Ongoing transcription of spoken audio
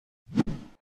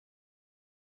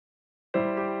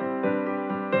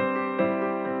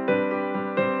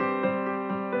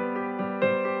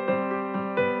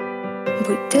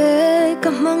buổi tê cả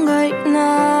mang ngày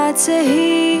na chế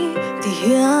hi thì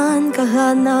hiền cả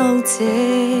là nào chế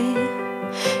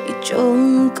ít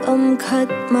trong cầm khát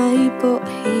mai bộ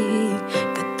hi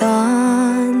cả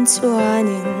tan chuan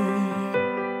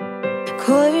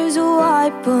khơi du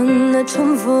ai bận ở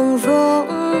trong vòng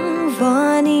vòng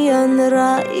vani an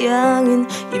ra yang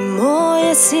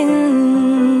imoy sin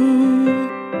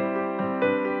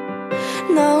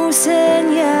nau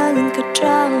sen yang cả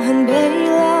trang han bay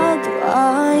la tu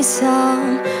ai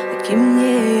sang kim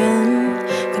nghe an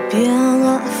cả biang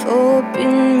a phô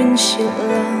pin min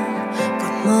shila cả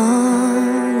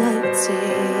mang ai chế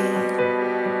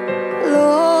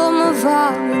lo mà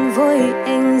vang với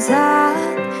anh ra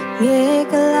nghe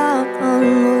cả la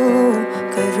ngô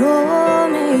cả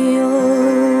Romeo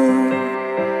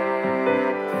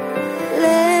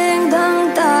lên đăng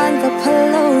tan cả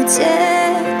palh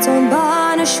chế trong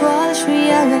ba nó xóa suy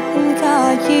anh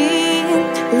cả hin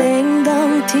lên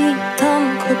đăng thì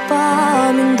thầm khổ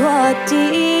ba mình đoạt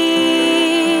tin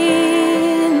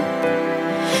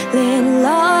lên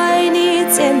lại đi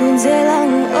trên đun dê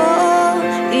lăng ô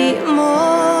ý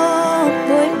mơ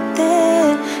bối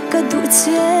tê cả đủ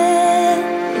chế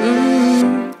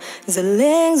giờ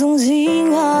lên giống gì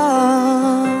ngà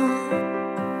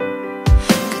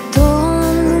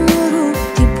tôn luru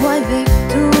thì boy về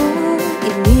tu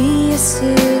ini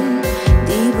sin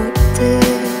đi bội tê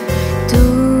tu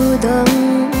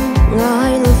đắng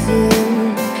ngài lo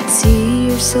viên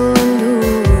xir son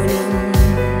lunin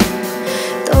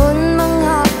tôn mang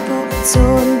áp bộ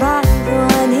tôn bát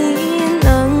quan hin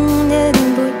nắng nên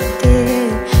bội tê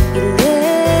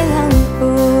lên hăng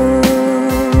ô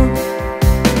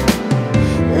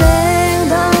lên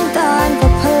đăng tan và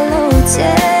palh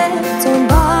chế tôn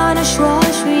ba nó xóa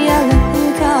suy anh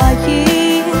cả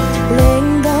hin lên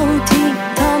đăng thì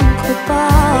thầm khổ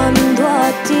ba mình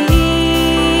đoạt tin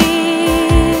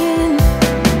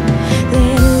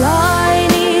lên lại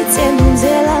đi trên đun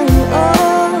dê lăng ô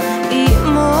ý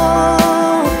mơ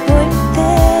bối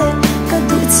tê cả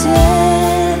đủ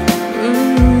chế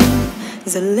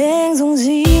giờ lên giống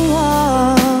gì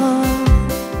ngà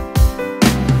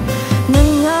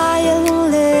nâng ai lưng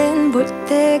lên bối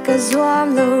tê cả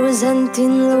doam lâu dần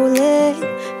tin lâu lên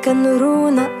cần ru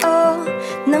na ô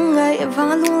nâng ai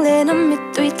vang lung lên nằm mít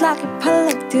tụi lạc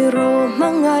palh tiro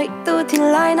mang ai tu tin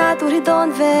lại na tu đi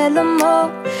đón về lâm mô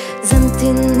dần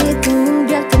tin ni tin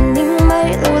biết tin ning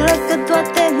mai lâu lạc cái tua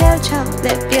tê neo chạc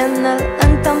để biển na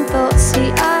an tâm to si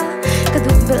a cái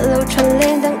đủ bể lâu trần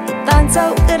lên đang tan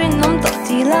dâu cái rin nôm to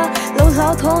thì la lâu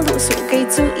lao thong đủ sự cây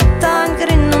chu tan cái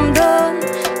rin nôm đơn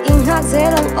in hạt dễ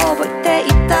lăng ô bội tê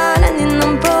tan anh in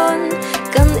nôm bon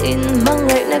cần in mang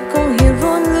ngày na kong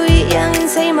hiron lui yang in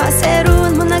say mà sẽ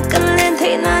run muốn na cần lên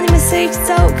thấy na ni message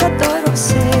dâu khát đôi rồi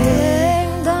sẽ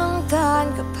đăng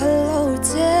tan cả palh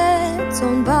chế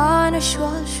trong ba nó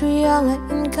xóa suy anh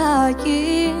in cả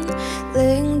yin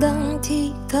lên đăng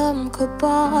thì thầm khổ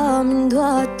ba mình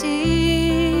đoạt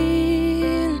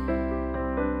tin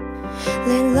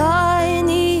lên lại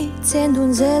ni trên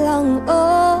đun dê lăng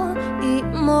ô ý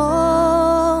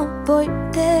mơ bội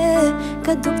tê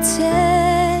cả đủ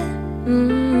chế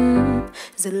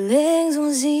giờ lên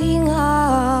giống gì